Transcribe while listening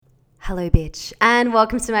Hello, bitch, and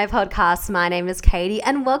welcome to my podcast. My name is Katie,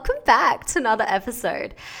 and welcome back to another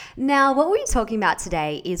episode. Now, what we're talking about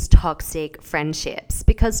today is toxic friendships,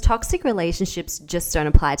 because toxic relationships just don't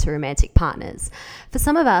apply to romantic partners. For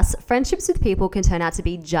some of us, friendships with people can turn out to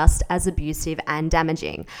be just as abusive and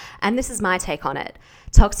damaging, and this is my take on it.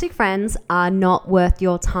 Toxic friends are not worth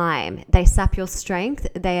your time. They sap your strength,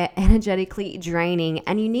 they are energetically draining,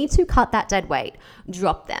 and you need to cut that dead weight.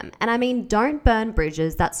 Drop them. And I mean, don't burn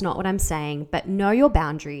bridges, that's not what I'm saying, but know your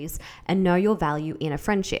boundaries and know your value in a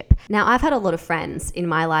friendship. Now, I've had a lot of friends in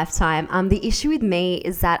my lifetime. The issue with me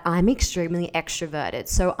is that I'm extremely extroverted,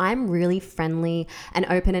 so I'm really friendly and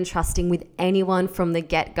open and trusting with anyone from the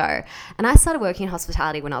get-go. And I started working in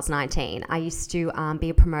hospitality when I was 19. I used to be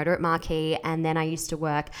a promoter at Marquee, and then I used to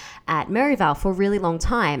work at Merivale for a really long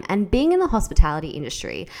time. And being in the hospitality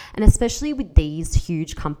industry, and especially with these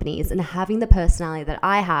huge companies and having the personality that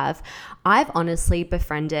I have, I've honestly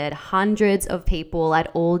befriended hundreds of people at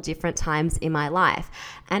all different times in my life.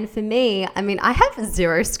 And for me, I mean, I have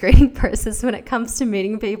zero screening process when it comes to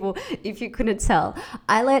meeting people, if you couldn't tell.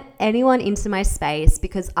 I let anyone into my space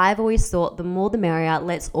because I've always thought the more the merrier,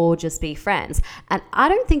 let's all just be friends. And I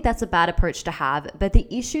don't think that's a bad approach to have, but the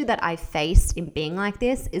issue that I faced in being like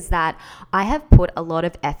this is that I have put a lot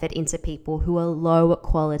of effort into people who are low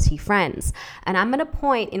quality friends. And I'm at a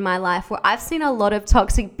point in my life where I've seen a lot of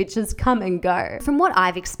toxic bitches come and go. From what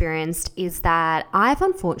I've experienced is that I've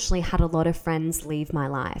unfortunately had a lot of friends leave my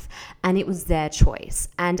life, and it was their choice.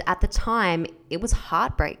 And at the time, it was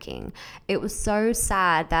heartbreaking. It was so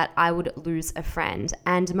sad that I would lose a friend.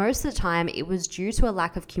 And most of the time, it was due to a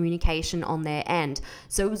lack of communication on their end.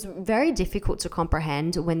 So it was very difficult to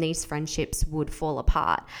comprehend when these friendships would fall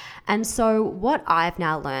apart. And so what I've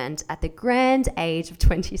now learned at the grand age of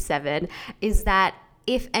 27 is that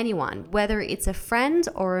if anyone, whether it's a friend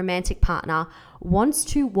or a romantic partner, wants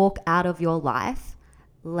to walk out of your life,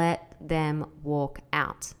 let them walk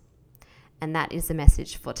out. And that is the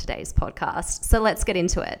message for today's podcast. So let's get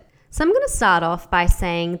into it. So I'm going to start off by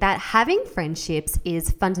saying that having friendships is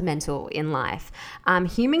fundamental in life.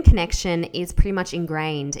 Human connection is pretty much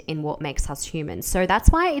ingrained in what makes us human. So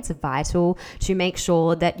that's why it's vital to make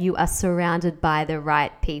sure that you are surrounded by the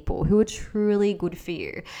right people who are truly good for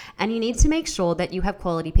you. And you need to make sure that you have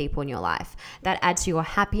quality people in your life that add to your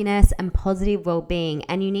happiness and positive well-being.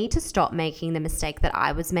 And you need to stop making the mistake that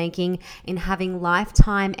I was making in having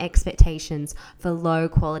lifetime expectations for low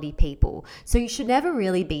quality people. So you should never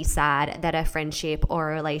really be sad that a friendship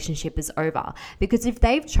or a relationship is over, because if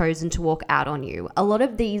they've chosen to walk out on you, a lot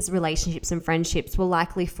of these relationships and friendships were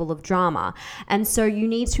likely full of drama, and so you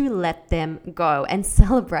need to let them go and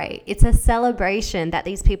celebrate. It's a celebration that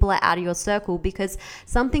these people are out of your circle, because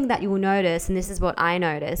something that you will notice, and this is what I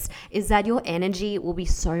noticed, is that your energy will be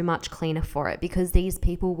so much cleaner for it because these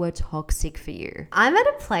people were toxic for you. I'm at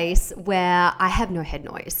a place where I have no head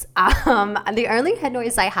noise. The only head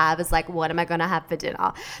noise I have is like, what am I going to have for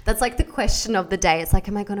dinner? That's like the question of the day. It's like,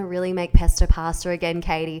 am I going to really make pesto pasta again,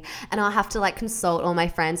 Katie? And I'll have to like consult all my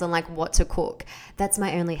friends on like what to cook. That's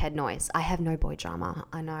my only head noise. I have no boy drama.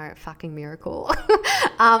 I know, fucking miracle.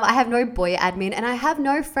 I have no boy admin, and I have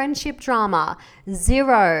no friendship drama.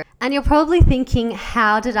 Zero. And you're probably thinking,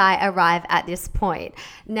 how did I arrive at this point?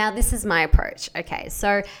 Now, this is my approach. Okay,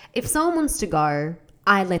 so if someone wants to go,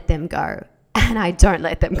 I let them go. And I don't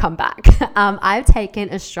let them come back. I've taken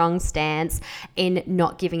a strong stance in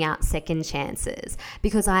not giving out second chances,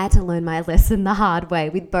 because I had to learn my lesson the hard way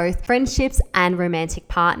with both friendships and romantic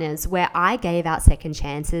partners, where I gave out second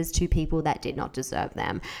chances to people that did not deserve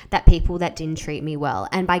them, that people that didn't treat me well.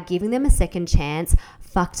 And by giving them a second chance,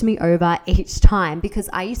 fucked me over each time, because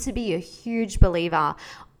I used to be a huge believer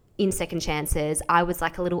in second chances. I was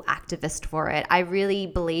like a little activist for it. I really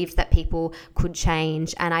believed that people could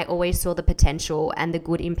change, and I always saw the potential and the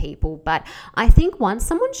good in people. But I think once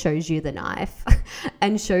someone shows you the knife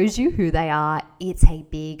and shows you who they are, it's a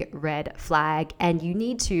big red flag, and you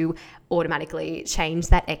need to automatically change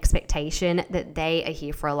that expectation that they are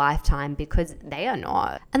here for a lifetime, because they are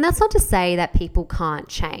not. And that's not to say that people can't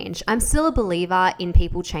change. I'm still a believer in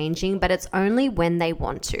people changing, but it's only when they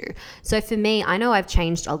want to. So for me, I know I've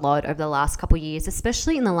changed a lot over the last couple of years,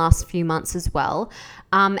 especially in the last few months as well.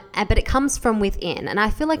 But it comes from within. And I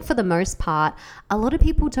feel like for the most part, a lot of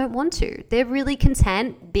people don't want to. They're really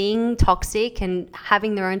content being toxic and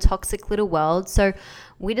having their own toxic little world. So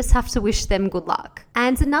we just have to wish them good luck.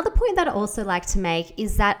 And another point that I also like to make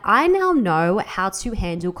is that I now know how to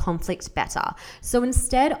handle conflict better. So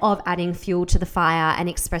instead of adding fuel to the fire and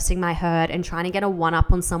expressing my hurt and trying to get a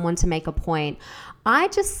one-up on someone to make a point, I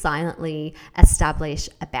just silently establish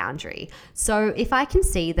a boundary. So if I can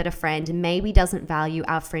see that a friend maybe doesn't value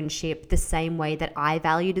our friendship the same way that I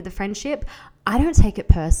valued the friendship, I don't take it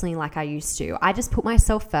personally like I used to. I just put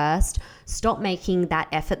myself first, stop making that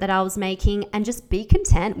effort that I was making, and just be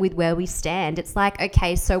content with where we stand. It's like,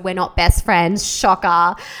 okay, so we're not best friends,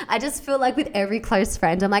 shocker. I just feel like with every close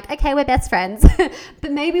friend, I'm like, okay, we're best friends,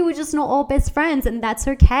 but maybe we're just not all best friends, and that's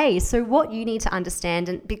okay. So what you need to understand,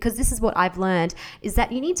 and because this is what I've learned, is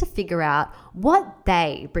that you need to figure out what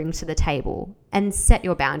they bring to the table and set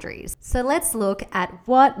your boundaries. So let's look at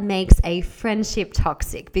what makes a friendship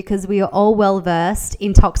toxic, because we are all well versed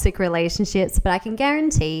in toxic relationships, but I can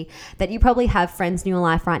guarantee that you probably have friends in your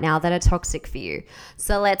life right now that are toxic for you.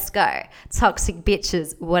 So let's go. Toxic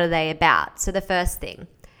bitches, what are they about? So the first thing,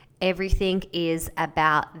 everything is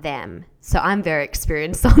about them. So I'm very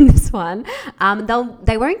experienced on this one.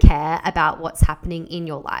 They won't care about what's happening in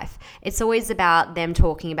your life. It's always about them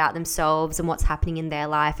talking about themselves and what's happening in their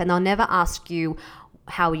life. And they'll never ask you,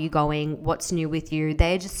 how are you going? What's new with you?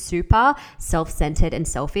 They're just super self-centered and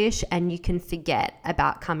selfish, and you can forget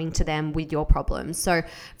about coming to them with your problems. So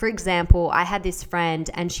for example, I had this friend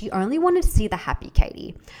and she only wanted to see the happy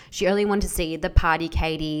Katie. She only wanted to see the party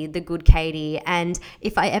Katie, the good Katie. And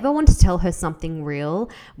if I ever wanted to tell her something real,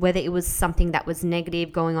 whether it was something that was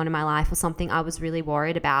negative going on in my life or something I was really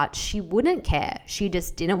worried about, she wouldn't care. She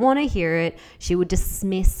just didn't want to hear it. She would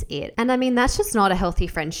dismiss it. And I mean, that's just not a healthy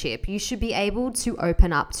friendship. You should be able to open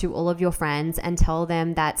up to all of your friends and tell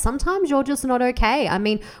them that sometimes you're just not okay. I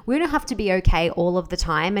mean, we don't have to be okay all of the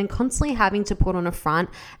time, and constantly having to put on a front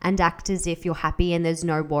and act as if you're happy and there's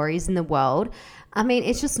no worries in the world. I mean,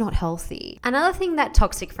 it's just not healthy. Another thing that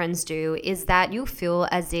toxic friends do is that you'll feel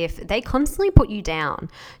as if they constantly put you down.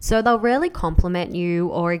 So they'll rarely compliment you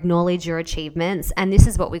or acknowledge your achievements. And this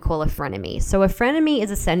is what we call a frenemy. So a frenemy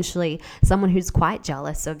is essentially someone who's quite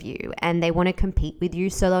jealous of you and they want to compete with you.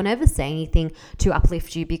 So they'll never say anything to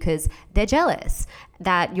uplift you because they're jealous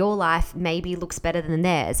that your life maybe looks better than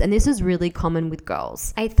theirs. And this is really common with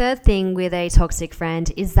girls. A third thing with a toxic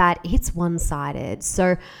friend is that it's one-sided.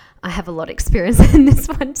 So I have a lot of experience in this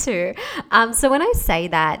one too. So when I say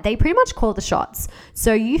that, they pretty much call the shots.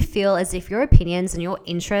 So you feel as if your opinions and your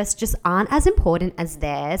interests just aren't as important as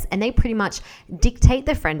theirs, and they pretty much dictate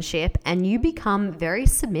the friendship, and you become very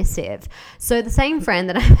submissive. So the same friend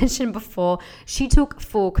that I mentioned before, she took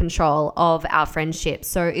full control of our friendship.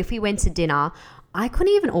 So if we went to dinner, I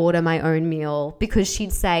couldn't even order my own meal because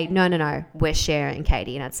she'd say, no, we're sharing,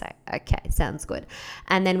 Katie. And I'd say, okay, sounds good.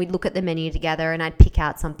 And then we'd look at the menu together and I'd pick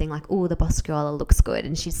out something like, oh, the Boscola looks good.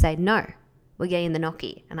 And she'd say, no, we're getting the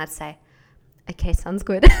gnocchi. And I'd say, okay, sounds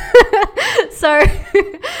good. So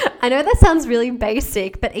I know that sounds really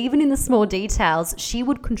basic, but even in the small details, she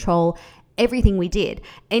would control everything we did.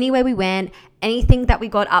 Anywhere we went, anything that we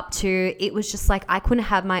got up to, it was just like I couldn't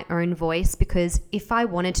have my own voice, because if I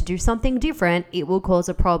wanted to do something different, it will cause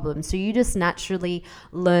a problem. So you just naturally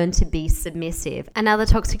learn to be submissive. Another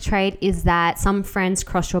toxic trait is that some friends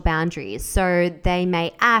cross your boundaries. So they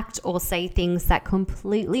may act or say things that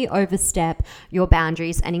completely overstep your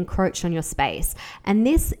boundaries and encroach on your space. And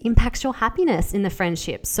this impacts your happiness in the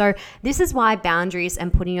friendship. So this is why boundaries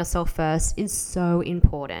and putting yourself first is so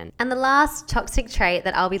important. And the last toxic trait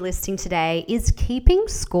that I'll be listing today is keeping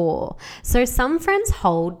score. So some friends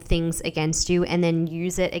hold things against you and then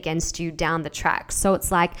use it against you down the track. So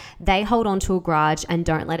it's like they hold on to a grudge and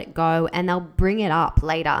don't let it go, and they'll bring it up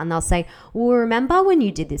later and they'll say, well, remember when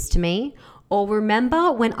you did this to me? Or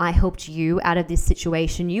remember when I helped you out of this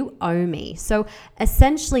situation? You owe me. So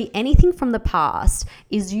essentially anything from the past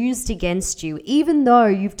is used against you, even though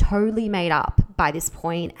you've totally made up by this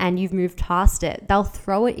point and you've moved past it. They'll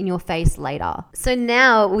throw it in your face later. So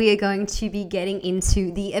now we are going to be getting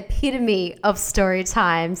into the epitome of story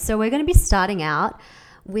time. So we're going to be starting out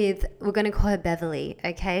with, we're going to call her Beverly.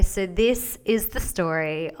 Okay, so this is the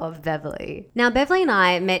story of Beverly. Now, Beverly and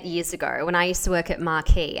I met years ago when I used to work at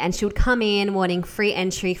Marquee, and she would come in wanting free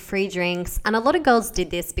entry, free drinks. And a lot of girls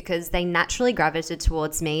did this because they naturally gravitated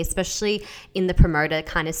towards me, especially in the promoter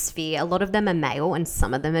kind of sphere. A lot of them are male and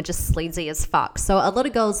some of them are just sleazy as fuck. So a lot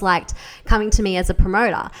of girls liked coming to me as a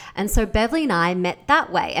promoter. And so Beverly and I met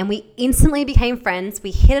that way, and we instantly became friends.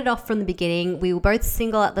 We hit it off from the beginning. We were both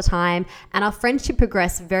single at the time, and our friendship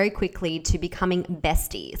progressed progressed very quickly to becoming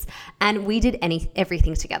besties. And we did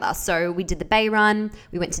everything together. So we did the bay run,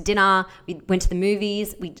 we went to dinner, we went to the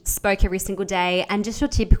movies, we spoke every single day, and just your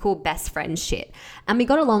typical best friend shit. And we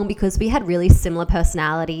got along because we had really similar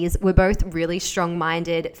personalities. We're both really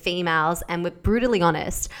strong-minded females and we're brutally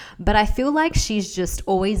honest. But I feel like she's just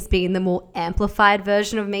always been the more amplified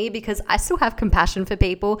version of me because I still have compassion for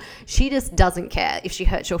people. She just doesn't care if she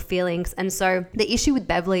hurts your feelings. And so the issue with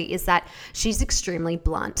Beverly is that she's extremely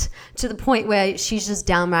blunt to the point where she's just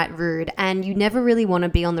downright rude, and you never really want to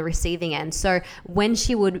be on the receiving end. So when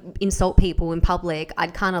she would insult people in public,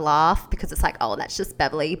 I'd kind of laugh because it's like, oh, that's just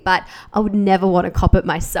Beverly, but I would never want to cop it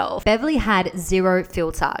myself. Beverly had zero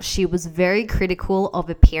filter. She was very critical of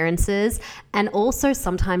appearances, and also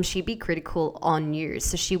sometimes she'd be critical on you.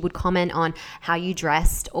 So she would comment on how you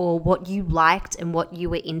dressed or what you liked and what you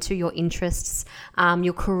were into, your interests,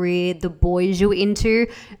 your career, the boys you were into.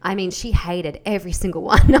 I mean, she hated every single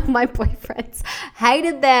one of my boyfriends,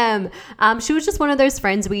 hated them. She was just one of those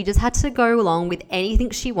friends where you just had to go along with anything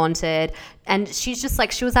she wanted. And she's just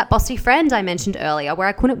like, she was that bossy friend I mentioned earlier where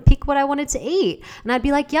I couldn't pick what I wanted to eat. And I'd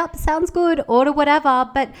be like, yep, sounds good, order whatever.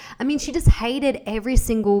 But I mean, she just hated every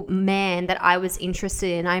single man that I was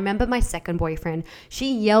interested in. I remember my second boyfriend,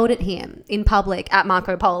 she yelled at him in public at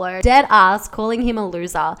Marco Polo, dead ass, calling him a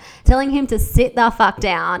loser, telling him to sit the fuck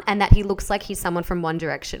down and that he looks like he's someone from One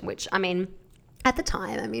Direction, which I mean, at the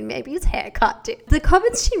time, I mean, maybe his haircut did. The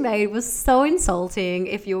comments she made was so insulting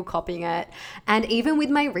if you were copying it. And even with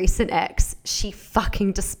my recent ex, she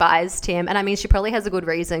fucking despised him. And I mean, she probably has a good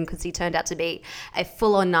reason because he turned out to be a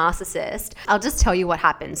full-on narcissist. I'll just tell you what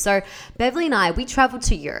happened. So Beverly and I, we traveled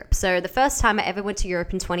to Europe. So the first time I ever went to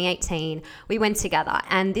Europe in 2018, we went together.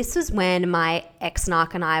 And this was when my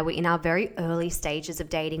ex-narc and I were in our very early stages of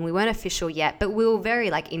dating. We weren't official yet, but we were very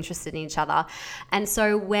interested in each other. And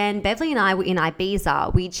so when Beverly and I were in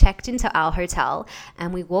Ibiza, we checked into our hotel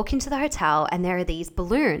and we walk into the hotel and there are these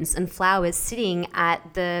balloons and flowers sitting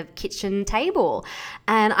at the kitchen table.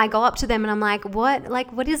 And I go up to them and I'm like,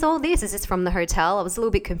 what is all this? Is this from the hotel? I was a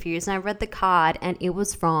little bit confused and I read the card and it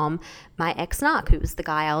was from my ex-narc, who was the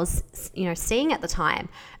guy I was, seeing at the time.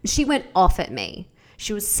 She went off at me.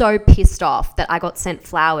 She was so pissed off that I got sent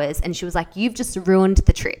flowers and she was like, you've just ruined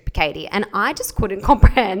the trip, Katie. And I just couldn't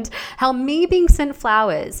comprehend how me being sent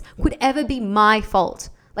flowers could ever be my fault.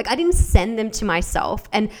 I didn't send them to myself,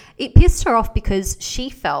 and it pissed her off because she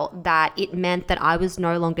felt that it meant that I was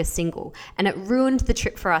no longer single and it ruined the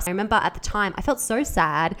trip for us. I remember at the time I felt so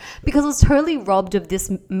sad because I was totally robbed of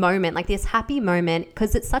this moment, this happy moment,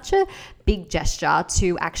 because it's such a big gesture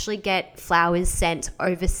to actually get flowers sent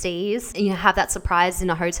overseas and have that surprise in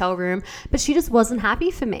a hotel room. But she just wasn't happy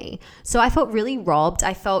for me. So I felt really robbed.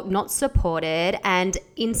 I felt not supported. And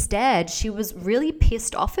instead, she was really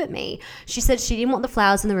pissed off at me. She said she didn't want the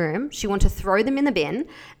flowers in the room. She wanted to throw them in the bin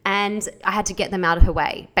and I had to get them out of her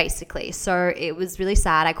way, basically. So it was really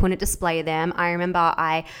sad. I couldn't display them. I remember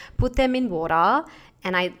I put them in water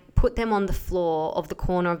and I put them on the floor of the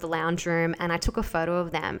corner of the lounge room and I took a photo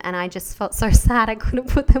of them and I just felt so sad I couldn't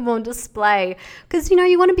put them on display because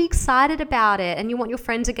you want to be excited about it and you want your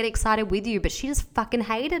friend to get excited with you, but she just fucking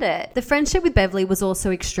hated it. The friendship with Beverly was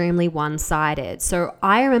also extremely one-sided. So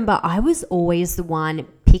I remember I was always the one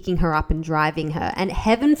picking her up and driving her, and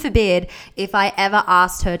heaven forbid if I ever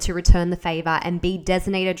asked her to return the favor and be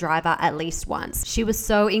designated driver at least once. She was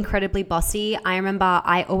so incredibly bossy. I remember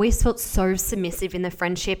I always felt so submissive in the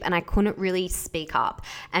friendship and I couldn't really speak up,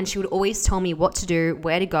 and she would always tell me what to do,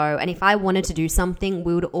 where to go, and if I wanted to do something,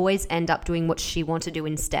 we would always end up doing what she wanted to do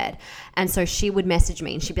instead. And so she would message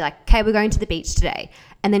me and she'd be like, okay, we're going to the beach today.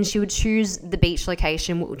 And then she would choose the beach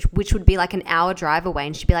location, which would be an hour drive away.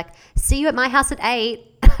 And she'd be like, see you at my house at 8.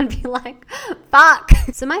 I'd be like, fuck.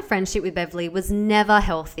 So my friendship with Beverly was never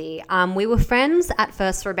healthy. We were friends at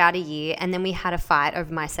first for about a year, and then we had a fight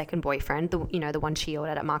over my second boyfriend, the one she yelled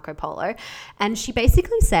at Marco Polo. And she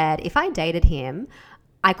basically said if I dated him,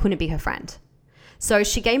 I couldn't be her friend. So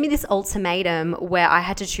she gave me this ultimatum where I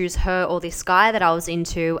had to choose her or this guy that I was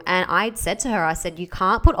into. And I said to her, I said, you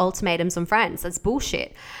can't put ultimatums on friends. That's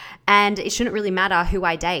bullshit. And it shouldn't really matter who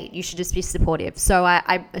I date. You should just be supportive. So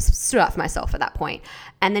I stood up for myself at that point.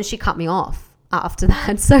 And then she cut me off after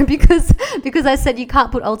that. So because I said you can't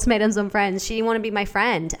put ultimatums on friends, she didn't want to be my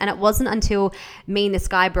friend. And it wasn't until me and this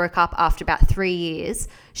guy broke up after about 3 years,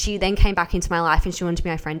 she then came back into my life and she wanted to be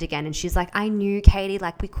my friend again. And she's like, I knew, Katie,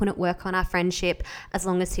 we couldn't work on our friendship as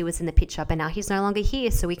long as he was in the picture, but now he's no longer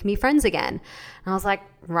here, so we can be friends again. And I was like,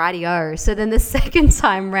 rightio. So then the second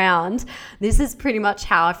time round, this is pretty much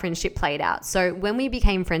how our friendship played out. So when we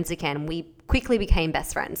became friends again, we quickly became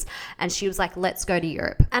best friends. And she was like, let's go to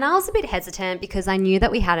Europe. And I was a bit hesitant because I knew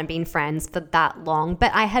that we hadn't been friends for that long,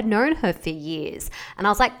 but I had known her for years. And I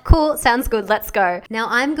was like, cool, sounds good, let's go. Now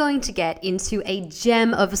I'm going to get into a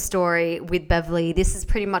gem of a story with Beverly. This is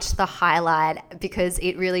pretty much the highlight because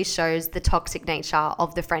it really shows the toxic nature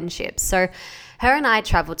of the friendship. So her and I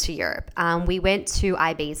traveled to Europe. We went to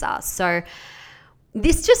Ibiza. So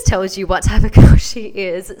this just tells you what type of girl she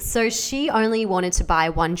is. So she only wanted to buy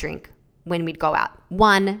one drink when we'd go out,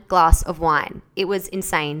 one glass of wine. It was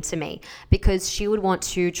insane to me because she would want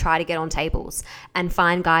to try to get on tables and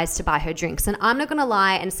find guys to buy her drinks. And I'm not going to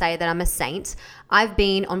lie and say that I'm a saint. I've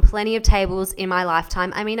been on plenty of tables in my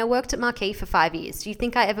lifetime. I mean, I worked at Marquee for 5 years. Do you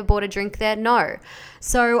think I ever bought a drink there? No.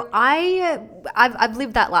 So I've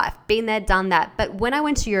lived that life, been there, done that. But when I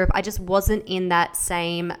went to Europe, I just wasn't in that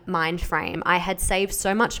same mind frame. I had saved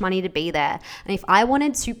so much money to be there. And if I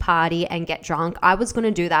wanted to party and get drunk, I was going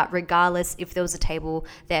to do that regardless if there was a table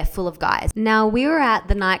there full of guys. Now, we were at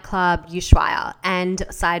the nightclub Ushuaia. And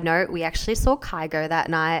side note, we actually saw Kygo that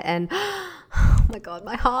night and oh my God,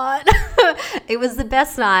 my heart. It was the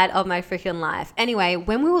best night of my freaking life. Anyway,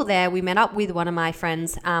 when we were there, we met up with one of my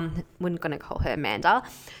friends. We're going to call her Amanda.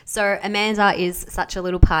 So Amanda is such a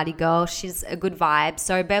little party girl. She's a good vibe.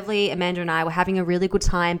 So Beverly, Amanda and I were having a really good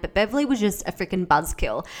time, but Beverly was just a freaking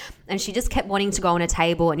buzzkill. And she just kept wanting to go on a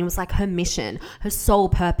table, and it was like her mission, her sole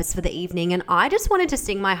purpose for the evening. And I just wanted to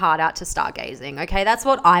sing my heart out to stargazing. Okay, that's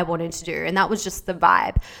what I wanted to do. And that was just the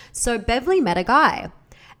vibe. So Beverly met a guy.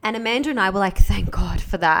 And Amanda and I were like, thank God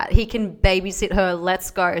for that. He can babysit her. Let's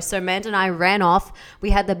go. So Amanda and I ran off. We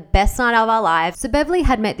had the best night of our lives. So Beverly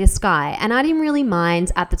had met this guy, and I didn't really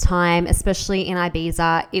mind at the time, especially in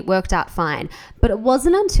Ibiza. It worked out fine. But it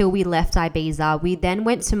wasn't until we left Ibiza, we then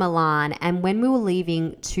went to Milan. And when we were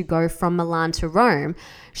leaving to go from Milan to Rome,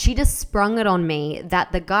 she just sprung it on me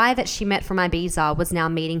that the guy that she met from Ibiza was now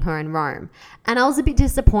meeting her in Rome. And I was a bit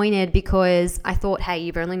disappointed because I thought, hey,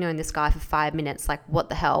 you've only known this guy for 5 minutes. Like, what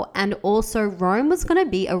the hell? And also, Rome was going to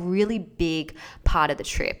be a really big part of the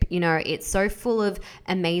trip. You know, it's so full of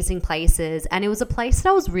amazing places. And it was a place that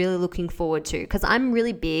I was really looking forward to because I'm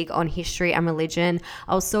really big on history and religion.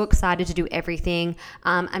 I was so excited to do everything.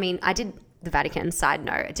 I did the Vatican, side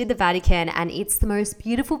note. I did the Vatican, and it's the most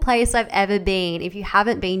beautiful place I've ever been. If you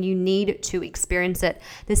haven't been, you need to experience it.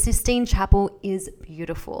 The Sistine Chapel is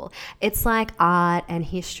beautiful. It's like art and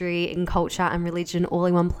history and culture and religion all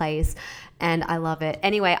in one place, and I love it.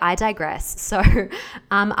 Anyway, I digress. So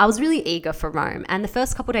I was really eager for Rome, and the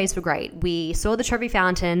first couple of days were great. We saw the Trevi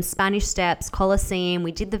Fountain, Spanish Steps, Colosseum,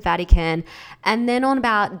 we did the Vatican, and then on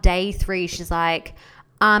about day 3, she's like,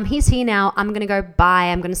 he's here now. I'm going to go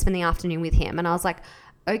bye. I'm going to spend the afternoon with him. And I was like,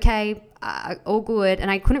 okay, all good.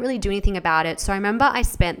 And I couldn't really do anything about it. So I remember I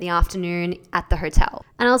spent the afternoon at the hotel,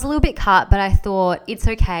 and I was a little bit cut, but I thought it's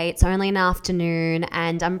okay. It's only an afternoon,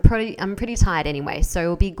 and I'm pretty tired anyway. So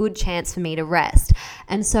it'll be a good chance for me to rest.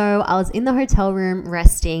 And so I was in the hotel room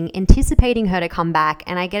resting, anticipating her to come back.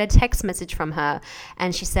 And I get a text message from her,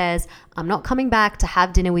 and she says, I'm not coming back to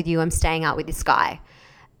have dinner with you. I'm staying out with this guy.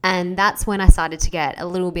 And that's when I started to get a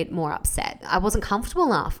little bit more upset. I wasn't comfortable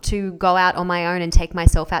enough to go out on my own and take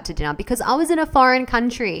myself out to dinner because I was in a foreign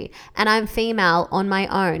country and I'm female on my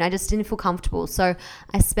own. I just didn't feel comfortable. So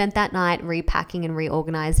I spent that night repacking and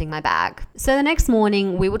reorganizing my bag. So the next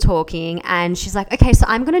morning we were talking, and she's like, okay, so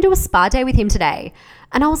I'm going to do a spa day with him today.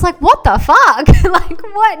 And I was like, what the fuck? Like,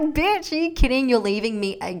 what, bitch? Are you kidding? You're leaving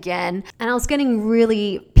me again? And I was getting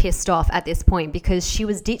really pissed off at this point because she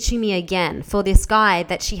was ditching me again for this guy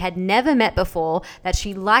that she had never met before, that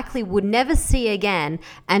she likely would never see again.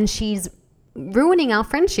 And she's ruining our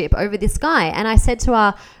friendship over this guy. And I said to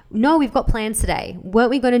her, no, we've got plans today. Weren't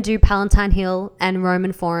we going to do Palatine Hill and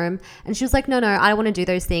Roman Forum? And she was like, no, I don't want to do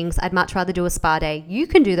those things. I'd much rather do a spa day. You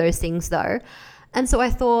can do those things though. And so I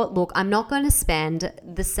thought, look, I'm not going to spend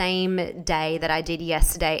the same day that I did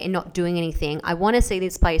yesterday in not doing anything. I want to see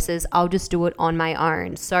these places. I'll just do it on my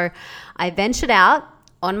own. So I ventured out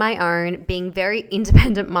on my own, being very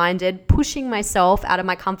independent-minded, pushing myself out of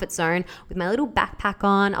my comfort zone with my little backpack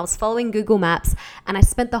on. I was following Google Maps, and I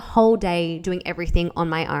spent the whole day doing everything on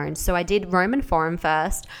my own. So I did Roman Forum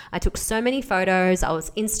first. I took so many photos. I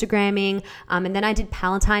was Instagramming, and then I did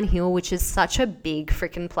Palatine Hill, which is such a big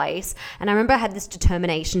freaking place. And I remember I had this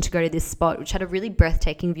determination to go to this spot, which had a really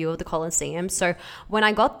breathtaking view of the Colosseum. So when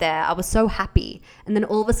I got there, I was so happy. And then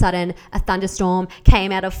all of a sudden, a thunderstorm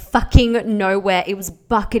came out of fucking nowhere. It was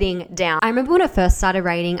bucketing down. I remember when it first started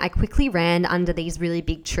raining, I quickly ran under these really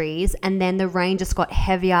big trees, and then the rain just got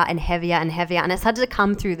heavier and heavier and heavier, and it started to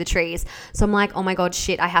come through the trees. So I'm like, oh my God,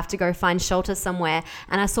 shit, I have to go find shelter somewhere.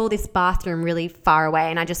 And I saw this bathroom really far away,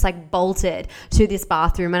 and I just like bolted to this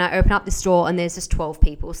bathroom, and I open up this door, and there's just 12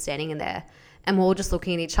 people standing in there. And we're all just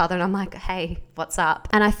looking at each other, and I'm like, hey, what's up?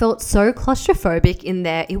 And I felt so claustrophobic in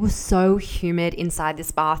there. It was so humid inside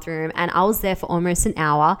this bathroom, and I was there for almost an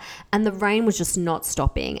hour, and the rain was just not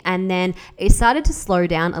stopping. And then it started to slow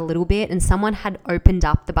down a little bit, and someone had opened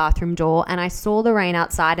up the bathroom door, and I saw the rain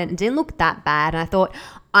outside, and it didn't look that bad. And I thought,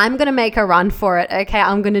 I'm going to make a run for it. Okay,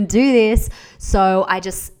 I'm going to do this. So I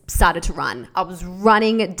just started to run. I was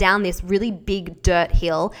running down this really big dirt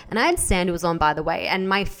hill, and I had sandals on, by the way, and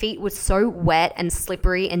my feet were so wet and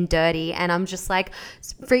slippery and dirty, and I'm just like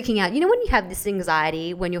freaking out. You know when you have this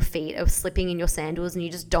anxiety when your feet are slipping in your sandals and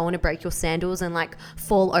you just don't want to break your sandals and like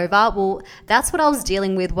fall over? Well, that's what I was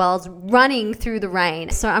dealing with while I was running through the rain.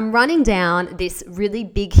 So I'm running down this really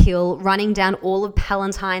big hill, running down all of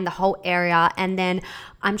Palatine, the whole area, and then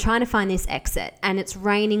I'm trying to find this exit, and it's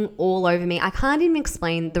raining all over me. I can't even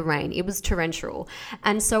explain the rain. It was torrential.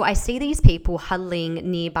 And so I see these people huddling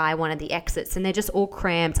nearby one of the exits, and they're just all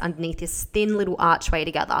cramped underneath this thin little archway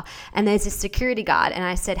together. And there's this security guard, and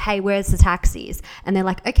I said, hey, where's the taxis? And they're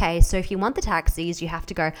like, okay, so if you want the taxis, you have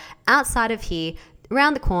to go outside of here,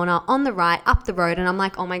 around the corner, on the right, up the road. And I'm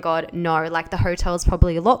like, oh my God, no, like the hotel's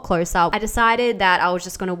probably a lot closer. I decided that I was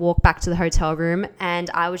just going to walk back to the hotel room, and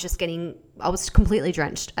I was completely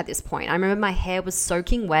drenched at this point. I remember my hair was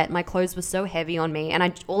soaking wet, my clothes were so heavy on me,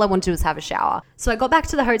 and all I wanted to do was have a shower. So I got back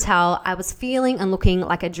to the hotel. I was feeling and looking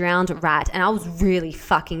like a drowned rat, and I was really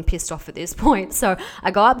fucking pissed off at this point. So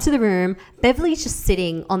I go up to the room. Beverly's just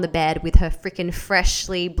sitting on the bed with her freaking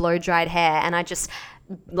freshly blow-dried hair, and I just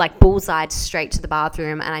like bullseyed straight to the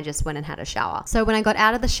bathroom, and I just went and had a shower. So when I got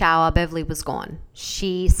out of the shower, Beverly was gone.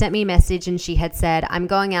 She sent me a message, and she had said, I'm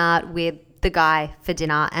going out with the guy for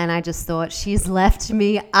dinner. And I just thought, she's left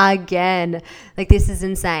me again. Like, this is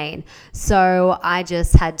insane. So I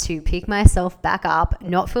just had to pick myself back up,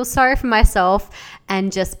 not feel sorry for myself,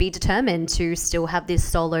 and just be determined to still have this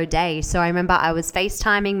solo day. So I remember I was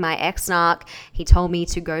FaceTiming my ex-narc. He told me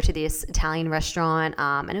to go to this Italian restaurant,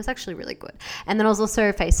 and it was actually really good. And then I was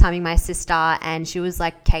also FaceTiming my sister, and she was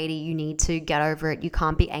like, Katie, you need to get over it. You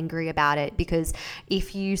can't be angry about it, because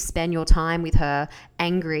if you spend your time with her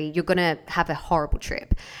angry, you're going to have a horrible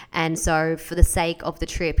trip. And so for the sake of the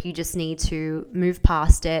trip, you just need to move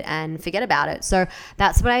past it and forget about it. So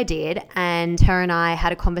that's what I did. And her and I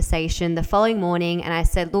had a conversation the following morning, and I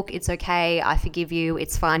said, look, it's okay. I forgive you.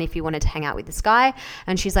 It's fine if you wanted to hang out with this guy.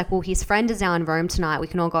 And she's like, well, his friend is now in Rome tonight. We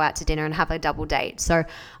can all go out to dinner and have a double date. So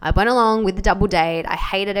I went along with the double date. I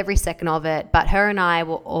hated every second of it, but her and I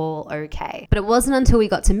were all okay. But it wasn't until we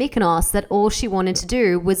got to Mykonos that all she wanted to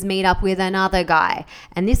do was meet up with another guy.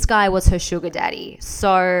 And this guy was her sugar daddy. So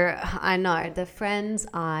I know, the friends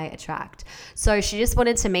I attract. So she just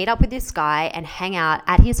wanted to meet up with this guy and hang out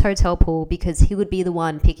at his hotel pool, because he would be the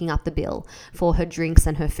one picking up the bill for her drinks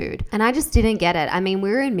and her food. And I just didn't get it. I mean, we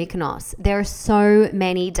were in Mykonos. There are so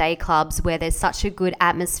many day clubs where there's such a good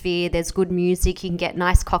atmosphere. There's good music. You can get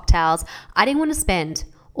nice cocktails. I didn't want to spend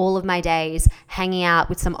all of my days hanging out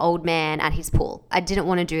with some old man at his pool. I didn't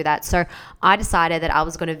want to do that. So I decided that I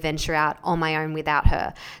was going to venture out on my own without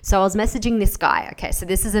her. So I was messaging this guy. Okay, so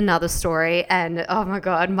this is another story. And oh my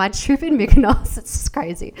God, my trip in Mykonos, it's just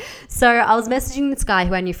crazy. So I was messaging this guy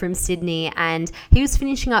who I knew from Sydney, and he was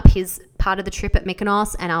finishing up his part of the trip at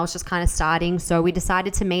Mykonos, and I was just kind of starting. So we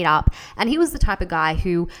decided to meet up, and he was the type of guy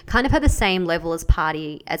who kind of had the same level as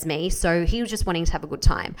party as me. So he was just wanting to have a good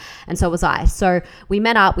time, and so was I. So we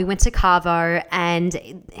met up, we went to Cavo,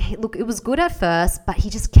 and look, it was good at first, but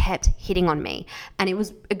he just kept hitting on me, and it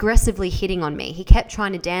was aggressively hitting on me. He kept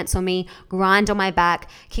trying to dance on me, grind on my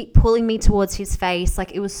back, keep pulling me towards his face.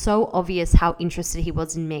 Like, it was so obvious how interested he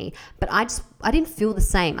was in me, but I didn't feel the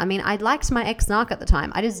same. I mean, I liked my ex-narc at the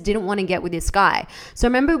time. I just didn't want to get with this guy. So I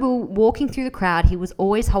remember we were walking through the crowd. He was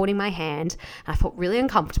always holding my hand. I felt really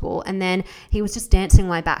uncomfortable. And then he was just dancing on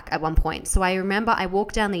my back at one point. So I remember I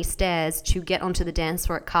walked down these stairs to get onto the dance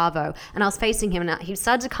floor at Cavo, and I was facing him, and he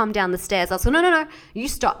started to come down the stairs. I was like, no, you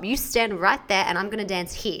stop. You stand right there, and I'm going to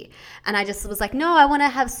dance here. And I just was like, no, I want to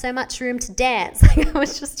have so much room to dance. Like, I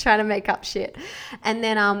was just trying to make up shit. And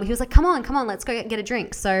then he was like, come on, let's go get a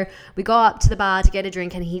drink. So we go up to the bar to get a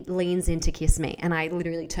drink, and he leans in to kiss me, and I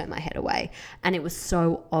literally turned my head away, and it was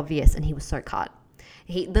so obvious, and he was so cut.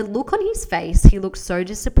 the look on his face, he looked so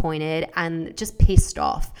disappointed and just pissed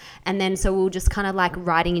off. And then so we were just kind of like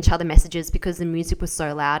writing each other messages because the music was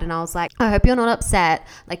so loud. And I was like, I hope you're not upset.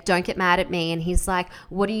 Like, don't get mad at me. And he's like,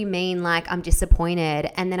 what do you mean? Like, I'm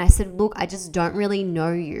disappointed. And then I said, look, I just don't really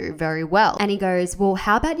know you very well. And he goes, well,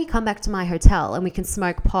 how about you come back to my hotel and we can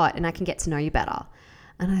smoke pot and I can get to know you better.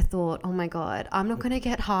 And I thought, oh my God, I'm not going to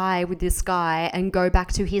get high with this guy and go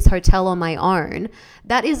back to his hotel on my own.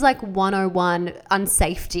 That is like 101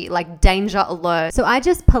 unsafety, like danger alert. So I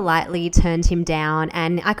just politely turned him down,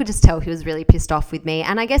 and I could just tell he was really pissed off with me.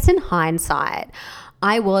 And I guess in hindsight,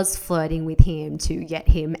 I was flirting with him to get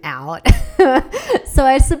him out. So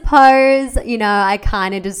I suppose, I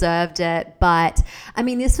kind of deserved it. But I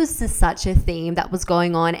mean, this was just such a theme that was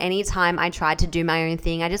going on. Anytime I tried to do my own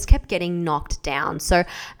thing, I just kept getting knocked down. So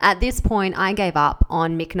at this point, I gave up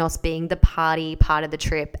on Mykonos being the party part of the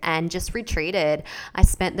trip and just retreated. I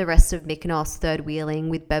spent the rest of Mykonos third wheeling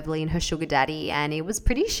with Beverly and her sugar daddy, and it was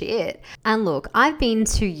pretty shit. And look, I've been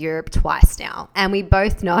to Europe twice now, and we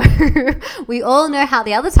both know, we all know how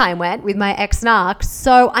the other time went with my ex-narc.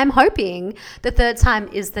 So I'm hoping the third time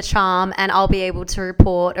is the charm and I'll be able to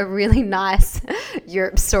report a really nice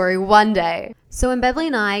Europe story one day. So when Beverly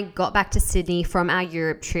and I got back to Sydney from our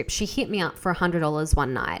Europe trip, she hit me up for $100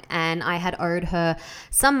 one night, and I had owed her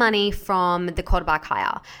some money from the quad bike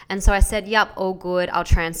hire. And so I said, yep, all good, I'll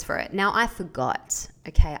transfer it. Now I forgot.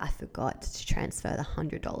 Okay, I forgot to transfer the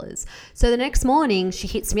 $100. So the next morning she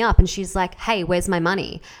hits me up and she's like, hey, where's my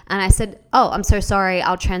money? And I said, oh, I'm so sorry,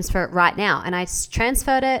 I'll transfer it right now. And I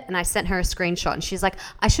transferred it and I sent her a screenshot, and she's like,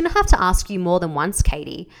 I shouldn't have to ask you more than once,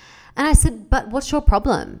 Katie. And I said, but what's your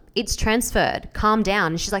problem? It's transferred. Calm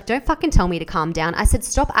down. And she's like, don't fucking tell me to calm down. I said,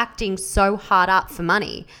 stop acting so hard up for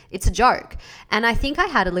money. It's a joke. And I think I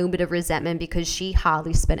had a little bit of resentment because she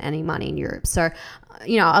hardly spent any money in Europe. So,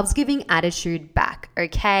 I was giving attitude back,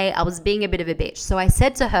 okay? I was being a bit of a bitch. So I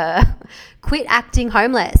said to her, quit acting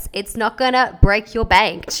homeless. It's not going to break your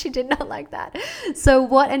bank. She did not like that. So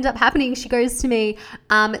what ended up happening, she goes to me,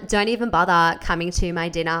 don't even bother coming to my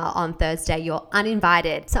dinner on Thursday. You're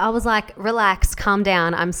uninvited. So I was like, relax, calm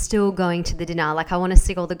down. I'm still going to the dinner. Like, I want to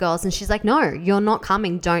see all the girls. And she's like, no, you're not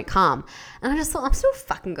coming. Don't come. And I just thought, I'm still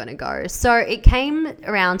fucking going to go. So it came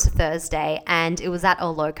around to Thursday and it was at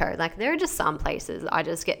El Loco. Like, there are just some places I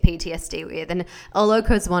just get PTSD with, and El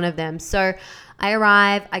Loco is one of them. So I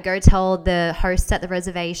arrive, I go tell the host at the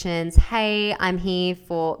reservations, hey, I'm here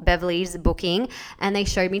for Beverly's booking. And they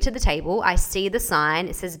showed me to the table. I see the sign.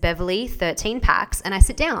 It says Beverly, 13 packs. And I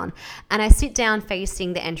sit down. And I sit down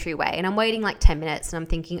facing the entryway. And I'm waiting like 10 minutes. And I'm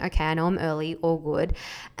thinking, okay, I know I'm early, all good.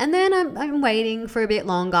 And then I'm waiting for a bit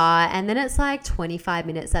longer. And then it's like 25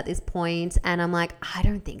 minutes at this point. And I'm like, I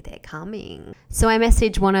don't think they're coming. So I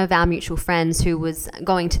messaged one of our mutual friends who was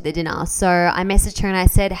going to the dinner. So I messaged her and I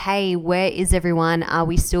said, hey, where is everyone? Are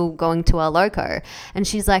we still going to El Loco? And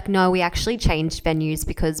she's like, no, we actually changed venues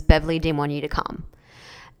because Beverly didn't want you to come.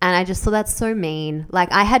 And I just thought, that's so mean.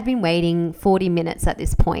 Like, I had been waiting 40 minutes at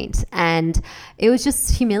this point, and it was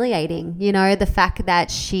just humiliating. The fact that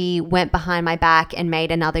she went behind my back and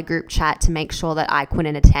made another group chat to make sure that I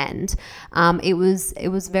couldn't attend. It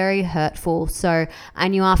was very hurtful. So I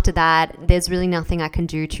knew after that, there's really nothing I can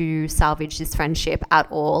do to salvage this friendship at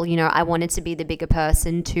all. I wanted to be the bigger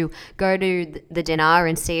person to go to the dinner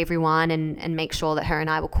and see everyone and make sure that her and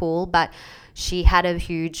I were cool. But she had a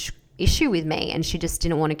huge issue with me and she just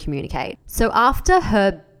didn't want to communicate. So after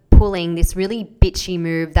her pulling this really bitchy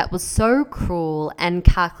move that was so cruel and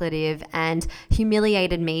calculative and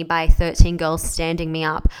humiliated me by 13 girls standing me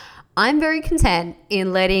up, I'm very content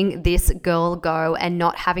in letting this girl go and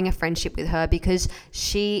not having a friendship with her because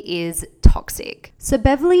she is toxic. So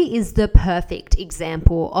Beverly is the perfect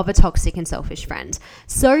example of a toxic and selfish friend.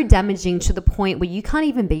 So damaging to the point where you can't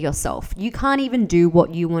even be yourself. You can't even do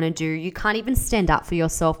what you want to do. You can't even stand up for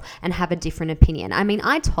yourself and have a different opinion. I mean,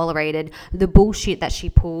 I tolerated the bullshit that she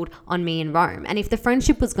pulled on me in Rome. And if the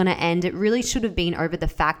friendship was going to end, it really should have been over the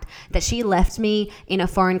fact that she left me in a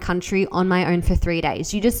foreign country on my own for 3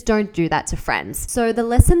 days. You just don't do that to friends. So the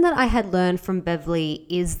lesson that I had learned from Beverly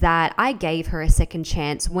is that I gave her a second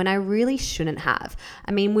chance when I really shouldn't have.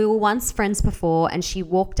 I mean, we were once friends before and she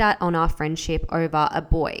walked out on our friendship over a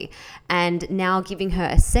boy. And now giving her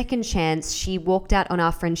a second chance, she walked out on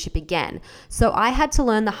our friendship again. So I had to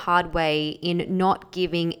learn the hard way in not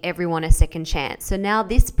giving everyone a second chance. So now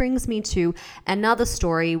this brings me to another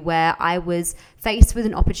story where I was faced with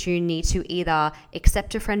an opportunity to either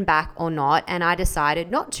accept a friend back or not, and I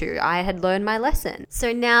decided not to. I had learned my lesson.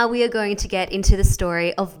 So now we are going to get into the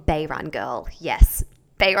story of Bay Run Girl. Yes,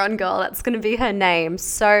 Bayron girl, that's going to be her name.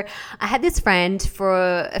 So I had this friend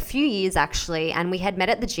for a few years actually, and we had met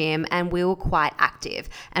at the gym and we were quite active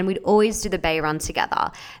and we'd always do the Bay Run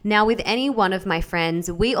together. Now with any one of my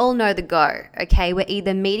friends, we all know the go, okay? We're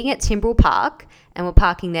either meeting at Timbrell Park and we're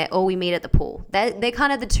parking there, or we meet at the pool. They're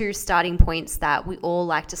kind of the two starting points that we all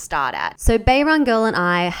like to start at. So Bay Run girl and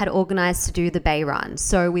I had organized to do the Bay Run.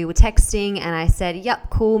 So we were texting and I said, yep,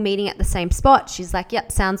 cool, meeting at the same spot. She's like,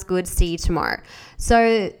 yep, sounds good, see you tomorrow.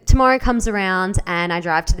 So tomorrow comes around and I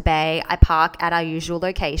drive to the bay. I park at our usual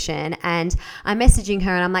location and I'm messaging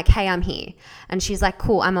her and I'm like, hey, I'm here. And she's like,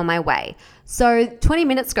 cool, I'm on my way. So 20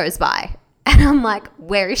 minutes goes by. And I'm like,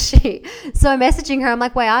 where is she? So I'm messaging her. I'm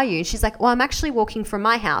like, where are you? And she's like, well, I'm actually walking from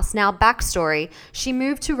my house. Now, backstory, she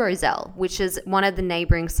moved to Rozelle, which is one of the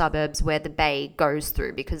neighboring suburbs where the bay goes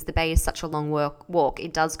through, because the bay is such a long walk.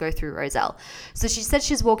 It does go through Rozelle. So she said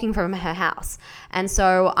she's walking from her house. And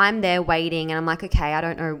so I'm there waiting and I'm like, okay, I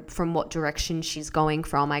don't know from what direction she's going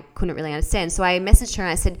from. I couldn't really understand. So I messaged her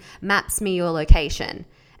and I said, maps me your location.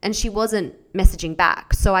 And she wasn't messaging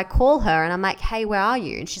back. So I call her and I'm like, hey, where are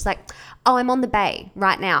you? And she's like, oh, I'm on the bay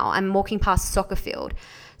right now. I'm walking past a soccer field.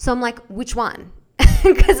 So I'm like, which one?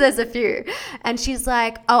 Because there's a few. And she's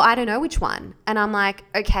like, oh, I don't know which one. And I'm like,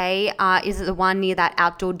 okay, is it the one near that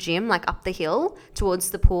outdoor gym, like up the hill towards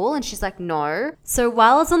the pool? And she's like, no. So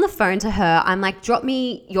while I was on the phone to her, I'm like, drop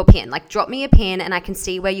me your pin, like drop me a pin and I can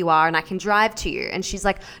see where you are and I can drive to you. And she's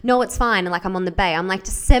like, no, it's fine. And like, I'm on the bay. I'm like,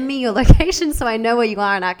 just send me your location so I know where you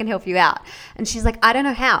are and I can help you out. And she's like, I don't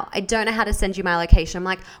know how. I don't know how to send you my location. I'm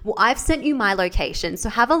like, well, I've sent you my location. So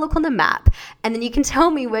have a look on the map and then you can tell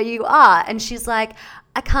me where you are. And she's like,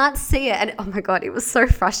 I can't see it. And oh my God, it was so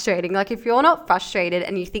frustrating. Like if you're not frustrated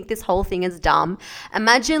and you think this whole thing is dumb,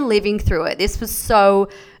 imagine living through it. This was so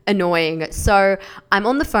annoying. So I'm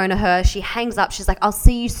on the phone to her. She hangs up. She's like, I'll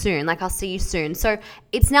see you soon. Like, I'll see you soon. So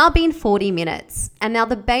it's now been 40 minutes. And now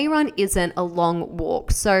the Bay Run isn't a long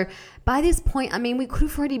walk. So by this point, I mean, we could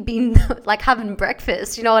have already been like having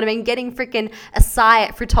breakfast, you know what I mean? Getting freaking acai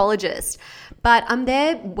at Fruitologist. But I'm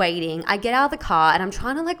there waiting. I get out of the car and I'm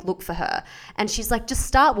trying to like look for her. And she's like, just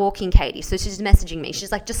start walking, Katie. So she's messaging me.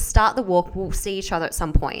 She's like, just start the walk. We'll see each other at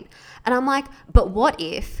some point. And I'm like, but what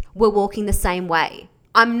if we're walking the same way?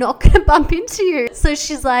 I'm not going to bump into you. So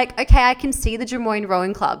she's like, okay, I can see the Drummoyne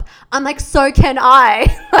Rowing Club. I'm like, so can I.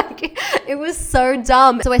 Like, it was so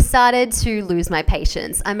dumb. So I started to lose my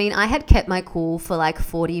patience. I mean, I had kept my cool for like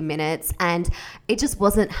 40 minutes and it just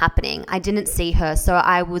wasn't happening. I didn't see her. So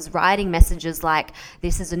I was writing messages like,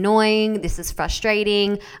 this is annoying. This is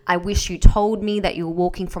frustrating. I wish you told me that you were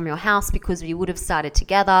walking from your house because we would have started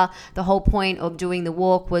together. The whole point of doing the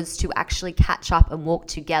walk was to actually catch up and walk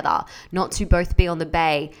together, not to both be on the bed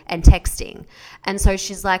and texting. And so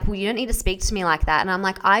she's like, well, you don't need to speak to me like that. And I'm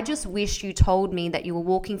like, I just wish you told me that you were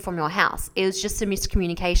walking from your house. It was just a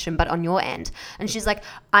miscommunication, but on your end. And she's like,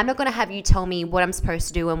 I'm not going to have you tell me what I'm supposed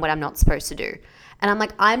to do and what I'm not supposed to do. And I'm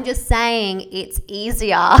like, I'm just saying it's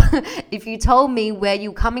easier if you told me where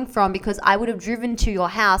you're coming from, because I would have driven to your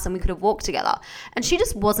house and we could have walked together. And she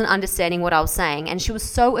just wasn't understanding what I was saying. And she was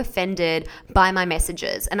so offended by my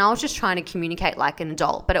messages. And I was just trying to communicate like an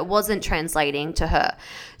adult, but it wasn't translating to her.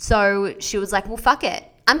 So she was like, well, fuck it.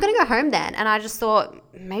 I'm going to go home then. And I just thought,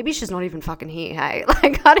 maybe she's not even fucking here, hey?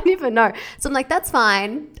 Like, I don't even know. So I'm like, that's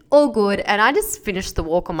fine. All good. And I just finished the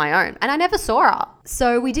walk on my own. And I never saw her.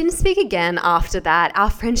 So we didn't speak again after that.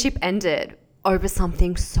 Our friendship ended over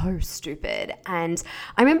something so stupid. And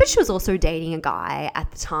I remember she was also dating a guy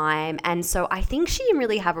at the time. And so I think she didn't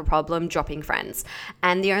really have a problem dropping friends.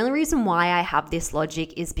 And the only reason why I have this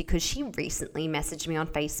logic is because she recently messaged me on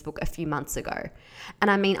Facebook a few months ago.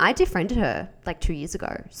 And I mean, I defriended her like 2 years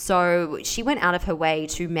ago. So she went out of her way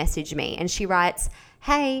to message me and she writes,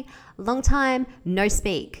 hey, long time, no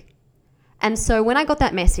speak. And so when I got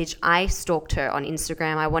that message, I stalked her on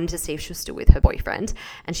Instagram. I wanted to see if she was still with her boyfriend,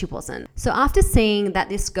 and she wasn't. So after seeing that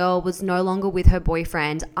this girl was no longer with her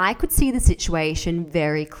boyfriend, I could see the situation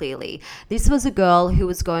very clearly. This was a girl who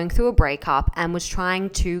was going through a breakup and was trying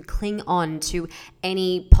to cling on to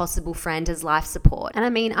any possible friend as life support. And I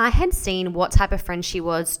mean, I had seen what type of friend she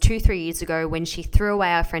was 2-3 years ago when she threw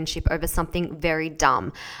away our friendship over something very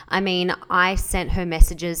dumb. I mean, I sent her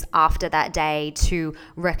messages after that day to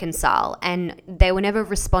reconcile, and they were never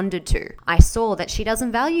responded to. I saw that she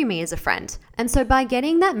doesn't value me as a friend. And so by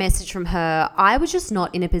getting that message from her, I was just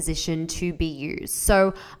not in a position to be used.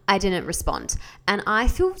 So I didn't respond. And I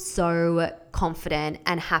feel so confident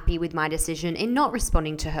and happy with my decision in not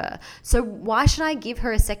responding to her. So why should I give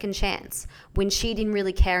her a second chance when she didn't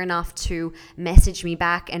really care enough to message me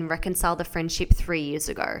back and reconcile the friendship 3 years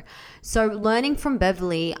ago? So learning from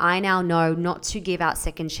Beverly, I now know not to give out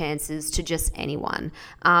second chances to just anyone.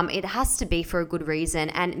 It has to be for a good reason.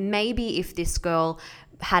 And maybe if this girl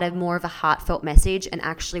had a more of a heartfelt message and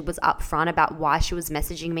actually was upfront about why she was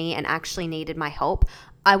messaging me and actually needed my help,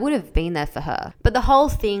 I would have been there for her. But the whole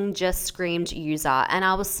thing just screamed user, and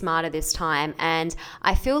I was smarter this time. And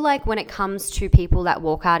I feel like when it comes to people that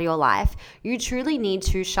walk out of your life, you truly need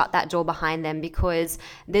to shut that door behind them, because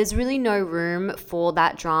there's really no room for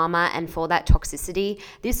that drama and for that toxicity.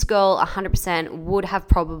 This girl 100% would have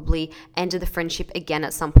probably ended the friendship again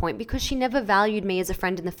at some point because she never valued me as a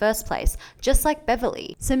friend in the first place, just like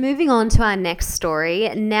Beverly. So moving on to our next story,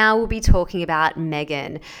 now we'll be talking about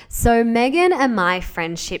Megan. So Megan and my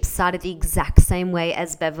friendship started the exact same way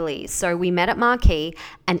as Beverly. So we met at Marquee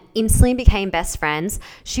and instantly became best friends.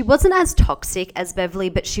 She wasn't as toxic as Beverly,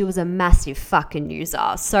 but she was a massive fucking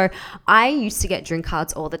user. So I used to get drink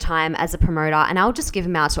cards all the time as a promoter, and I'll just give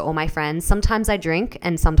them out to all my friends. Sometimes I drink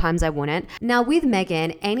and sometimes I wouldn't. Now with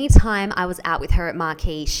Megan, anytime I was out with her at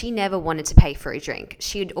Marquee, she never wanted to pay for a drink.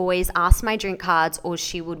 She'd always ask my drink cards, or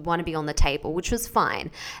she would want to be on the table, which was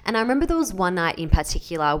fine. And I remember there was one night in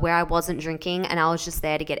particular where I wasn't drinking and I was just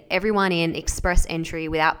there to get everyone in, express entry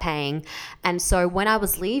without paying. And so when I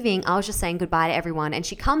was leaving, I was just saying goodbye to everyone, and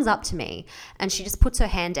she comes up to me and she just puts her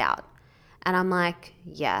hand out, and I'm like,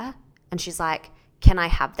 yeah. And she's like, can I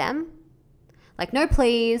have them? Like, no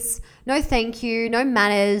please, no thank you, no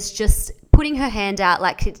manners, just putting her hand out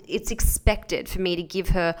like it's expected for me to give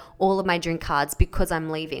her all of my drink cards because I'm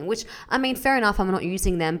leaving, which, I mean, fair enough, I'm not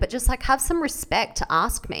using them, but just like have some respect to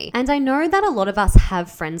ask me. And I know that a lot of us have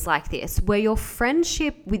friends like this, where your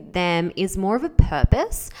friendship with them is more of a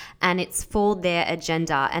purpose and it's for their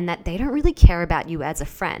agenda, and that they don't really care about you as a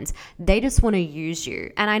friend. They just want to use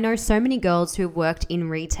you. And I know so many girls who have worked in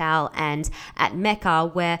retail and at Mecca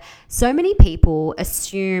where so many people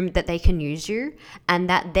assume that they can use you and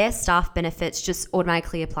that their staff benefits just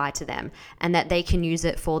automatically apply to them, and that they can use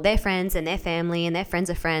it for their friends and their family and their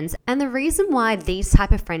friends of friends. And the reason why these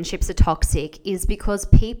type of friendships are toxic is because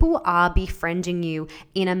people are befriending you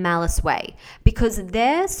in a malice way, because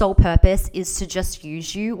their sole purpose is to just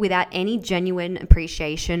use you without any genuine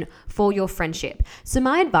appreciation for your friendship. So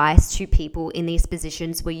my advice to people in these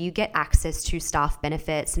positions where you get access to staff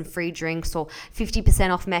benefits and free drinks or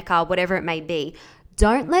 50% off Mecca, whatever it may be,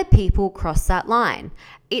 don't let people cross that line.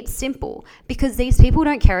 It's simple, because these people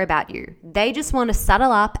don't care about you. They just want to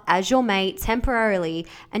saddle up as your mate temporarily,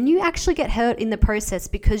 and you actually get hurt in the process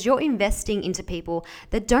because you're investing into people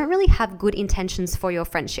that don't really have good intentions for your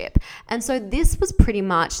friendship. And so this was pretty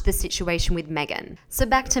much the situation with Megan. So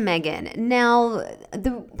back to Megan. Now,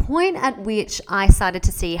 the point at which I started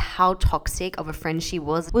to see how toxic of a friend she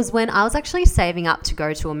was when I was actually saving up to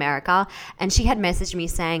go to America, and she had messaged me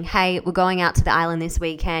saying, hey, we're going out to the island this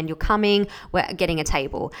weekend. You're coming. We're getting a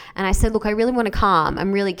table. And I said, look, I really want to come.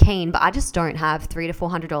 I'm really keen, but I just don't have $300 to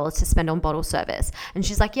 $400 to spend on bottle service. And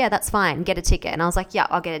she's like, yeah, that's fine. Get a ticket. And I was like, yeah,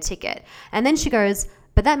 I'll get a ticket. And then she goes,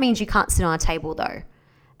 but that means you can't sit on a table though.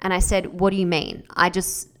 And I said, what do you mean? I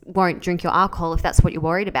just won't drink your alcohol if that's what you're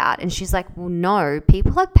worried about. And she's like, well, no,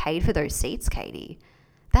 people have paid for those seats, Katie.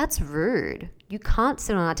 That's rude. You can't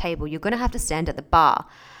sit on our table. You're going to have to stand at the bar.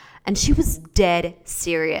 And she was dead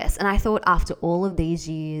serious. And I thought, after all of these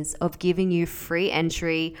years of giving you free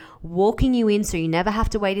entry, walking you in so you never have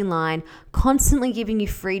to wait in line, constantly giving you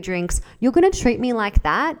free drinks, you're going to treat me like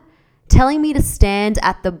that? Telling me to stand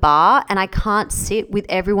at the bar and I can't sit with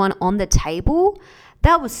everyone on the table?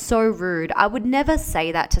 That was so rude. I would never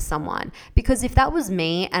say that to someone, because if that was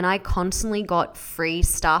me and I constantly got free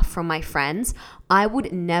stuff from my friends, I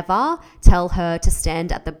would never tell her to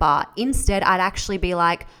stand at the bar. Instead, I'd actually be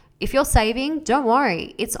like, if you're saving, don't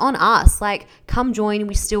worry. It's on us. Like, come join.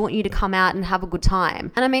 We still want you to come out and have a good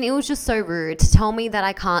time. And I mean, it was just so rude to tell me that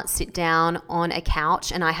I can't sit down on a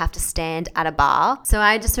couch and I have to stand at a bar. So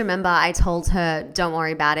I just remember I told her, don't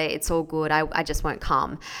worry about it. It's all good. I just won't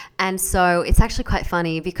come. And so it's actually quite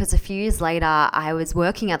funny, because a few years later, I was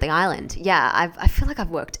working at the island. Yeah, I feel like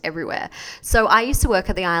I've worked everywhere. So I used to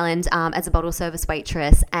work at the island as a bottle service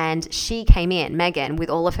waitress, and she came in, Megan,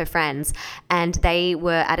 with all of her friends, and they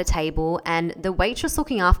were at a table, and the waitress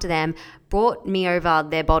looking after them brought me over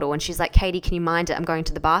their bottle, and she's like, Katie, can you mind it? I'm going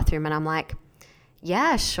to the bathroom. And I'm like,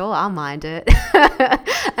 yeah, sure, I'll mind it.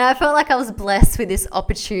 And I felt like I was blessed with this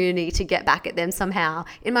opportunity to get back at them somehow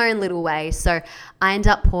in my own little way. So I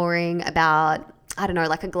ended up pouring about I don't know,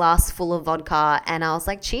 like a glass full of vodka, and I was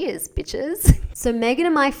like, cheers, bitches. So Megan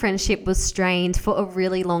and my friendship was strained for a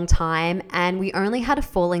really long time, and we only had a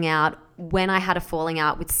falling out when I had a falling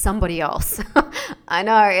out with somebody else. I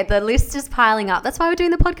know, the list is piling up. That's why we're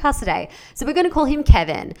doing the podcast today. So we're going to call him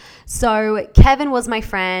Kevin. So Kevin was my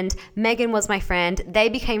friend. Megan was my friend. They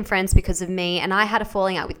became friends because of me, and I had a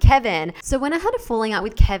falling out with Kevin. So when I had a falling out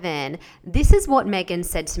with Kevin, this is what Megan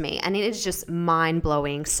said to me, and it is just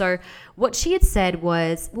mind-blowing. So what she had said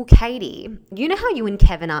was, well, Katie, you know how you and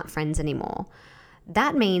Kevin aren't friends anymore?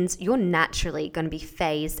 That means you're naturally going to be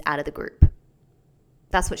phased out of the group.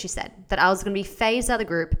 That's what she said, that I was going to be phased out of the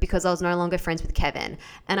group because I was no longer friends with Kevin.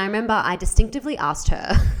 And I remember I distinctively asked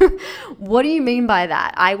her, what do you mean by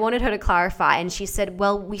that? I wanted her to clarify. And she said,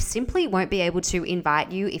 well, we simply won't be able to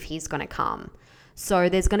invite you if he's going to come. So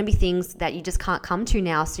there's going to be things that you just can't come to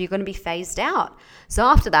now. So you're going to be phased out. So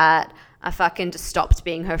after that, I fucking just stopped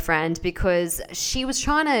being her friend because she was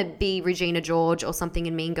trying to be Regina George or something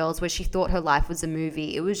in Mean Girls where she thought her life was a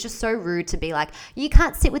movie. It was just so rude to be like, you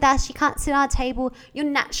can't sit with us, you can't sit at our table, you're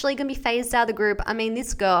naturally going to be phased out of the group. I mean,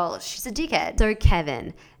 this girl, she's a dickhead. So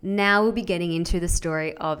Kevin. Now we'll be getting into the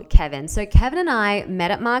story of Kevin. So Kevin and I met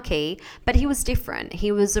at Marquee, but he was different.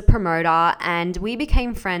 He was a promoter, and we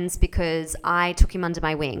became friends because I took him under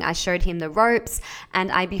my wing. I showed him the ropes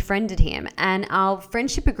and I befriended him. And our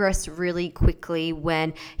friendship progressed really quickly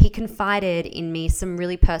when he confided in me some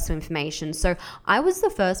really personal information. So I was the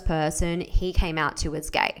first person he came out to as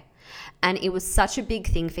gay. And it was such a big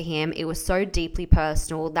thing for him. It was so deeply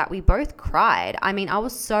personal that we both cried. I mean, I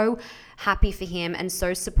was so happy for him and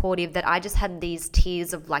so supportive that I just had these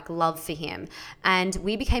tears of like love for him. And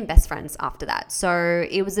we became best friends after that. So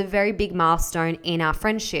it was a very big milestone in our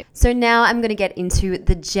friendship. So now I'm going to get into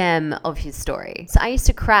the gem of his story. So I used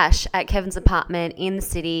to crash at Kevin's apartment in the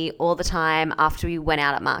city all the time after we went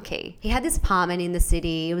out at Marquee. He had this apartment in the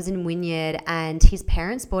city. It was in Wynyard, and his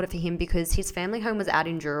parents bought it for him because his family home was out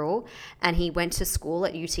in Dural and he went to school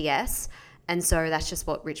at UTS. And so that's just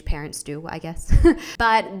what rich parents do, I guess.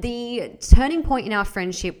 But the turning point in our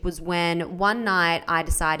friendship was when one night I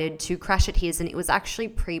decided to crash at his, and it was actually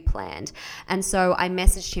pre-planned. And so I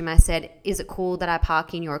messaged him. I said, is it cool that I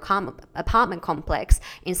park in your apartment complex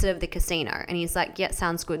instead of the casino? And he's like, yeah,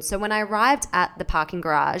 sounds good. So when I arrived at the parking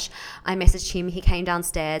garage, I messaged him. He came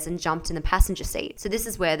downstairs and jumped in the passenger seat. So this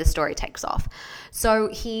is where the story takes off. So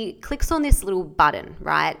he clicks on this little button,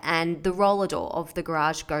 right? And the roller door of the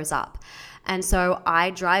garage goes up. And so I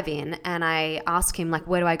drive in and I ask him, like,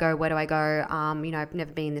 where do I go? Where do I go? I've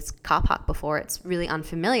never been in this car park before. It's really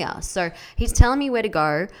unfamiliar. So he's telling me where to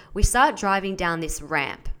go. We start driving down this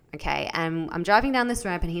ramp, okay? And I'm driving down this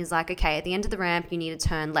ramp and he's like, okay, at the end of the ramp, you need to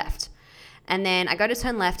turn left. And then I go to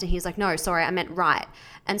turn left and he's like, no, sorry, I meant right.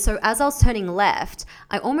 And so as I was turning left,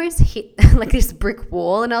 I almost hit like this brick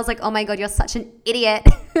wall, and I was like, oh my God, you're such an idiot.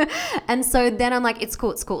 And so then I'm like, it's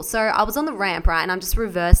cool. So I was on the ramp, right? And I'm just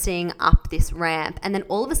reversing up this ramp. And then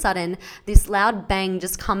all of a sudden, this loud bang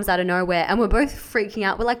just comes out of nowhere, and we're both freaking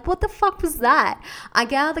out. We're like, what the fuck was that? I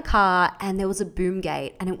get out of the car and there was a boom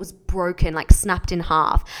gate, and it was broken, like snapped in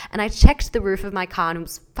half. And I checked the roof of my car and it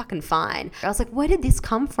was fucking fine. I was like, where did this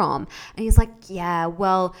come from? And he's like, yeah,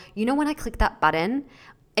 well, you know when I click that button,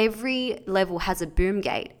 every level has a boom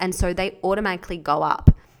gate, and so they automatically go up.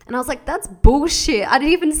 And I was like, that's bullshit. I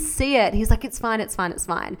didn't even see it. He's like, it's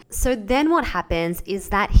fine. So then what happens is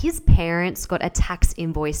that his parents got a tax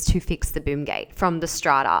invoice to fix the boom gate from the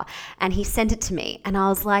strata, and he sent it to me. And I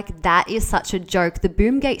was like, that is such a joke. The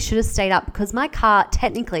boom gate should have stayed up because my car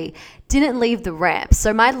technically didn't leave the ramp.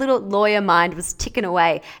 So my little lawyer mind was ticking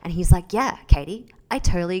away. And he's like, yeah, Katie, I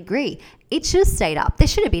totally agree. It should have stayed up. There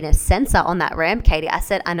should have been a sensor on that ramp, Katie. I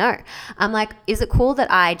said, I know. I'm like, is it cool that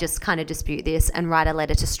I just kind of dispute this and write a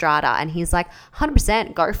letter to Strata? And he's like,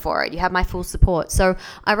 100%, go for it. You have my full support. So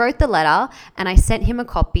I wrote the letter and I sent him a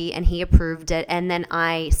copy and he approved it. And then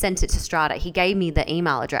I sent it to Strata. He gave me the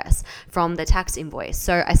email address from the tax invoice.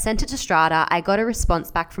 So I sent it to Strata. I got a response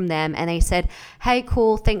back from them and they said, hey,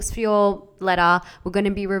 cool, thanks for your letter. We're going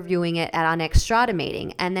to be reviewing it at our next Strata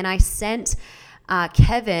meeting. And then I sent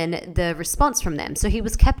Kevin the response from them. So he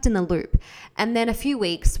was kept in the loop. And then a few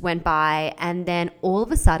weeks went by, and then all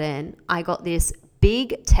of a sudden I got this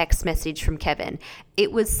big text message from Kevin.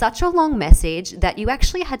 It was such a long message that you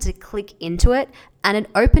actually had to click into it and it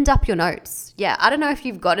opened up your notes. Yeah, I don't know if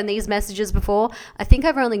you've gotten these messages before. I think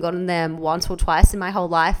I've only gotten them once or twice in my whole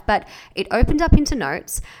life, but it opened up into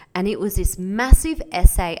notes and it was this massive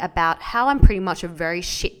essay about how I'm pretty much a very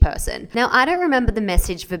shit person. Now, I don't remember the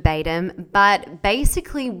message verbatim, but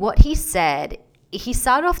basically what he said he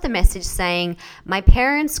started off the message saying, my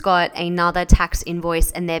parents got another tax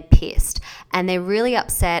invoice and they're pissed and they're really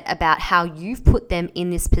upset about how you've put them in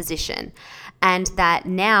this position, and that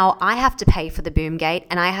now I have to pay for the boom gate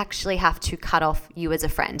and I actually have to cut off you as a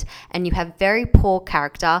friend, and you have very poor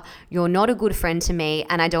character, you're not a good friend to me,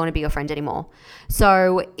 and I don't want to be your friend anymore.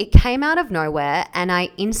 So it came out of nowhere and I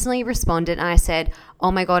instantly responded and I said,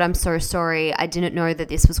 oh my God, I'm so sorry. I didn't know that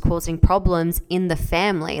this was causing problems in the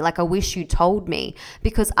family. Like, I wish you told me,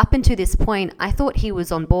 because up until this point, I thought he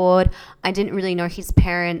was on board. I didn't really know his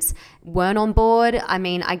parents weren't on board. I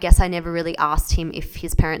mean, I guess I never really asked him if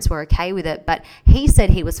his parents were okay with it, but he said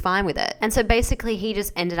he was fine with it. And so basically he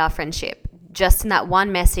just ended our friendship just in that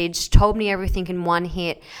one message, told me everything in one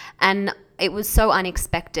hit. And it was so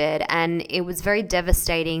unexpected and it was very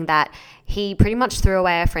devastating that he pretty much threw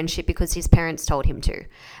away our friendship because his parents told him to.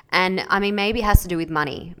 And I mean, maybe it has to do with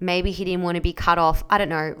money. Maybe he didn't want to be cut off. I don't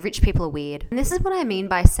know. Rich people are weird. And this is what I mean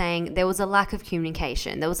by saying there was a lack of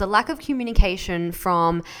communication. There was a lack of communication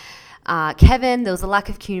from Kevin, there was a lack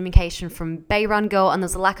of communication from Bay Run Girl, and there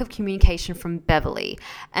was a lack of communication from Beverly.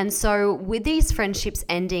 And so with these friendships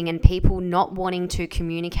ending and people not wanting to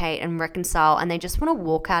communicate and reconcile, and they just want to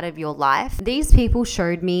walk out of your life, these people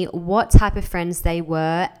showed me what type of friends they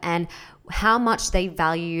were and how much they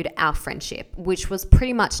valued our friendship, which was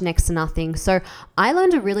pretty much next to nothing. So I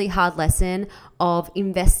learned a really hard lesson of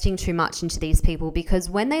investing too much into these people, because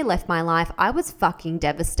when they left my life, I was fucking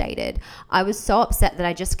devastated. I was so upset that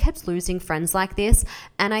I just kept losing friends like this.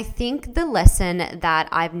 And I think the lesson that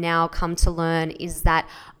I've now come to learn is that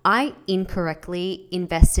I incorrectly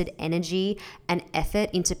invested energy and effort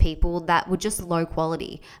into people that were just low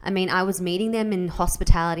quality. I mean, I was meeting them in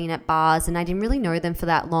hospitality and at bars, and I didn't really know them for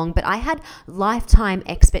that long, but I had lifetime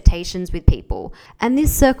expectations with people. And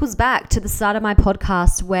this circles back to the start of my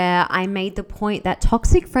podcast where I made the point that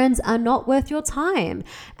toxic friends are not worth your time,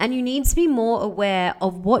 and you need to be more aware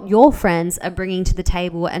of what your friends are bringing to the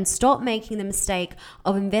table and stop making the mistake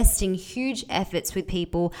of investing huge efforts with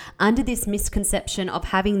people under this misconception of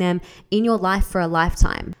having them in your life for a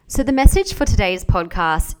lifetime. So the message for today's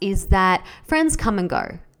podcast is that friends come and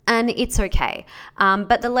go, and it's okay.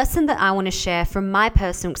 But the lesson that I want to share from my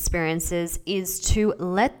personal experiences is to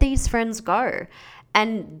let these friends go,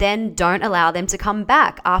 and then don't allow them to come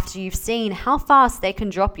back after you've seen how fast they can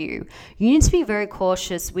drop you. You need to be very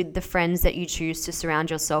cautious with the friends that you choose to surround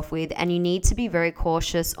yourself with, and you need to be very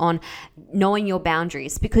cautious on knowing your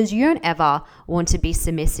boundaries, because you don't ever want to be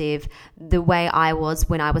submissive the way I was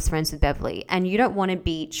when I was friends with Beverly, and you don't want to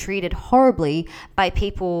be treated horribly by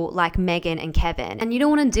people like Megan and Kevin, and you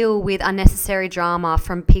don't want to deal with unnecessary drama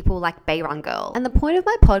from people like Bay Run Girl. And the point of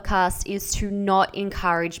my podcast is to not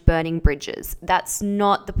encourage burning bridges. That's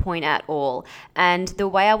not the point at all. And the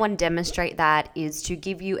way I want to demonstrate that is to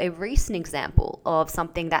give you a recent example of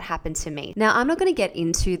something that happened to me. Now, I'm not going to get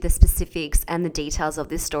into the specifics and the details of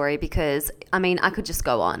this story because, I mean, I could just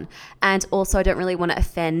go on. And also, I don't really want to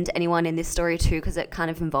offend anyone in this story too, because it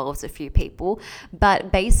kind of involves a few people.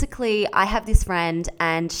 But basically, I have this friend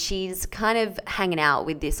and she's kind of hanging out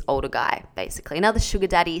with this older guy, basically. Another sugar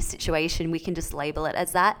daddy situation, we can just label it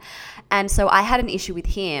as that. And so I had an issue with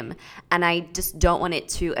him, and I just don't want it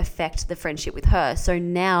to affect the friendship with her. So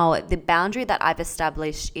now the boundary that I've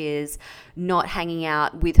established is not hanging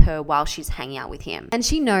out with her while she's hanging out with him. And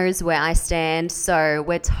she knows where I stand, so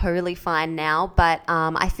we're totally fine now. But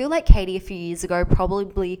I feel like Katie a few years ago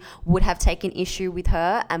probably would have taken issue with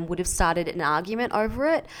her and would have started an argument over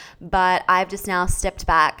it. But I've just now stepped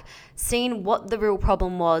back, seen what the real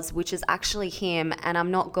problem was, which is actually him, and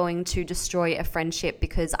I'm not going to destroy a friendship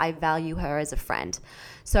because I value her as a friend.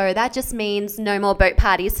 So that just means no more boat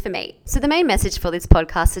parties for me. So the main message for this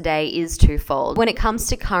podcast today is twofold. When it comes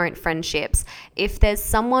to current friendships, if there's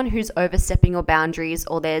someone who's overstepping your boundaries,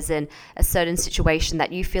 or there's a certain situation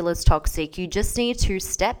that you feel is toxic, you just need to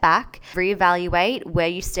step back, reevaluate where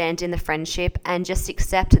you stand in the friendship, and just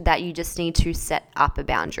accept that you just need to set up a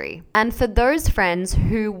boundary. And for those friends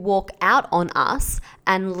who walk out on us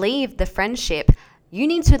and leave the friendship, you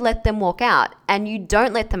need to let them walk out, and you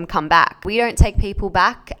don't let them come back. We don't take people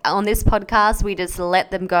back on this podcast. We just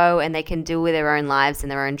let them go and they can deal with their own lives and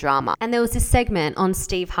their own drama. And there was this segment on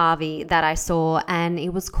Steve Harvey that I saw, and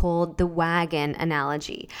it was called the wagon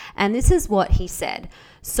analogy. And this is what he said.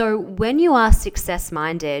 So when you are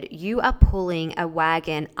success-minded, you are pulling a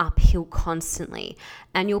wagon uphill constantly,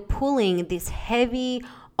 and you're pulling this heavy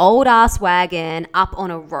old-ass wagon up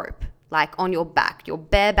on a rope, like on your back, your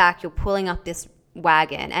bare back. You're pulling up this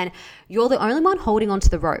wagon, and you're the only one holding onto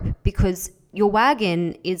the rope because your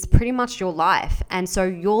wagon is pretty much your life, and so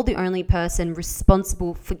you're the only person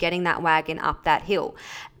responsible for getting that wagon up that hill.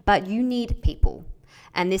 but you need people.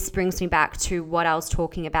 And this brings me back to what I was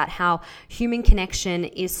talking about, how human connection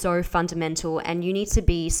is so fundamental and you need to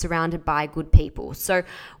be surrounded by good people. So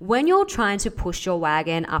when you're trying to push your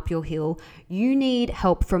wagon up your hill, you need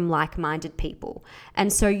help from like-minded people.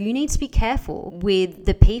 And so you need to be careful with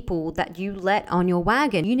the people that you let on your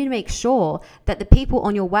wagon. You need to make sure that the people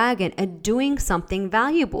on your wagon are doing something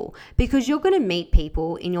valuable, because you're going to meet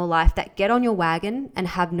people in your life that get on your wagon and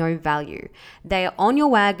have no value. They are on your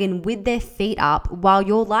wagon with their feet up while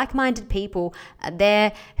your like-minded people are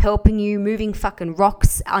there helping you, moving fucking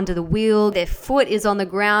rocks under the wheel. Their foot is on the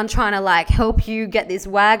ground trying to like help you get this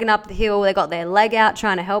wagon up the hill. They got their leg out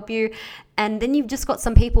trying to help you. And then you've just got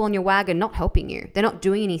some people on your wagon not helping you. They're not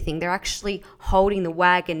doing anything. They're actually holding the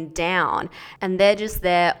wagon down. And they're just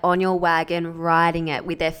there on your wagon riding it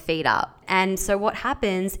with their feet up. And so what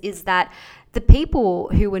happens is that the people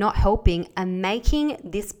who are not helping are making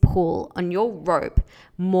this pull on your rope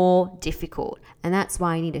more difficult. And that's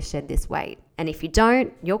why you need to shed this weight. And if you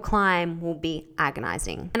don't, your climb will be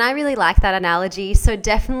agonizing. And I really like that analogy. So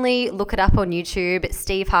definitely look it up on YouTube.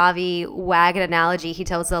 Steve Harvey wagon analogy. He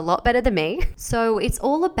tells it a lot better than me. So it's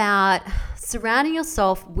all about surrounding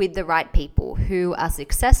yourself with the right people who are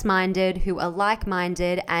success-minded, who are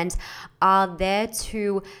like-minded, and are there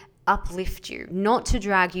to uplift you, not to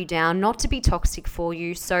drag you down, not to be toxic for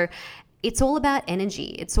you. So it's all about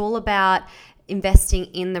energy. It's all about investing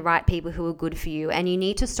in the right people who are good for you. And you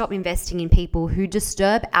need to stop investing in people who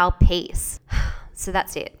disturb our peace. So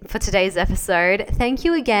that's it for today's episode. Thank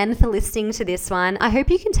you again for listening to this one. I hope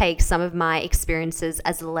you can take some of my experiences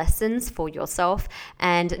as lessons for yourself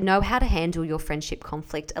and know how to handle your friendship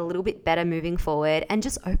conflict a little bit better moving forward, and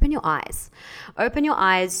just open your eyes. Open your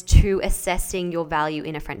eyes to assessing your value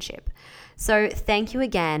in a friendship. So thank you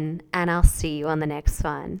again, and I'll see you on the next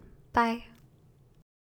one. Bye.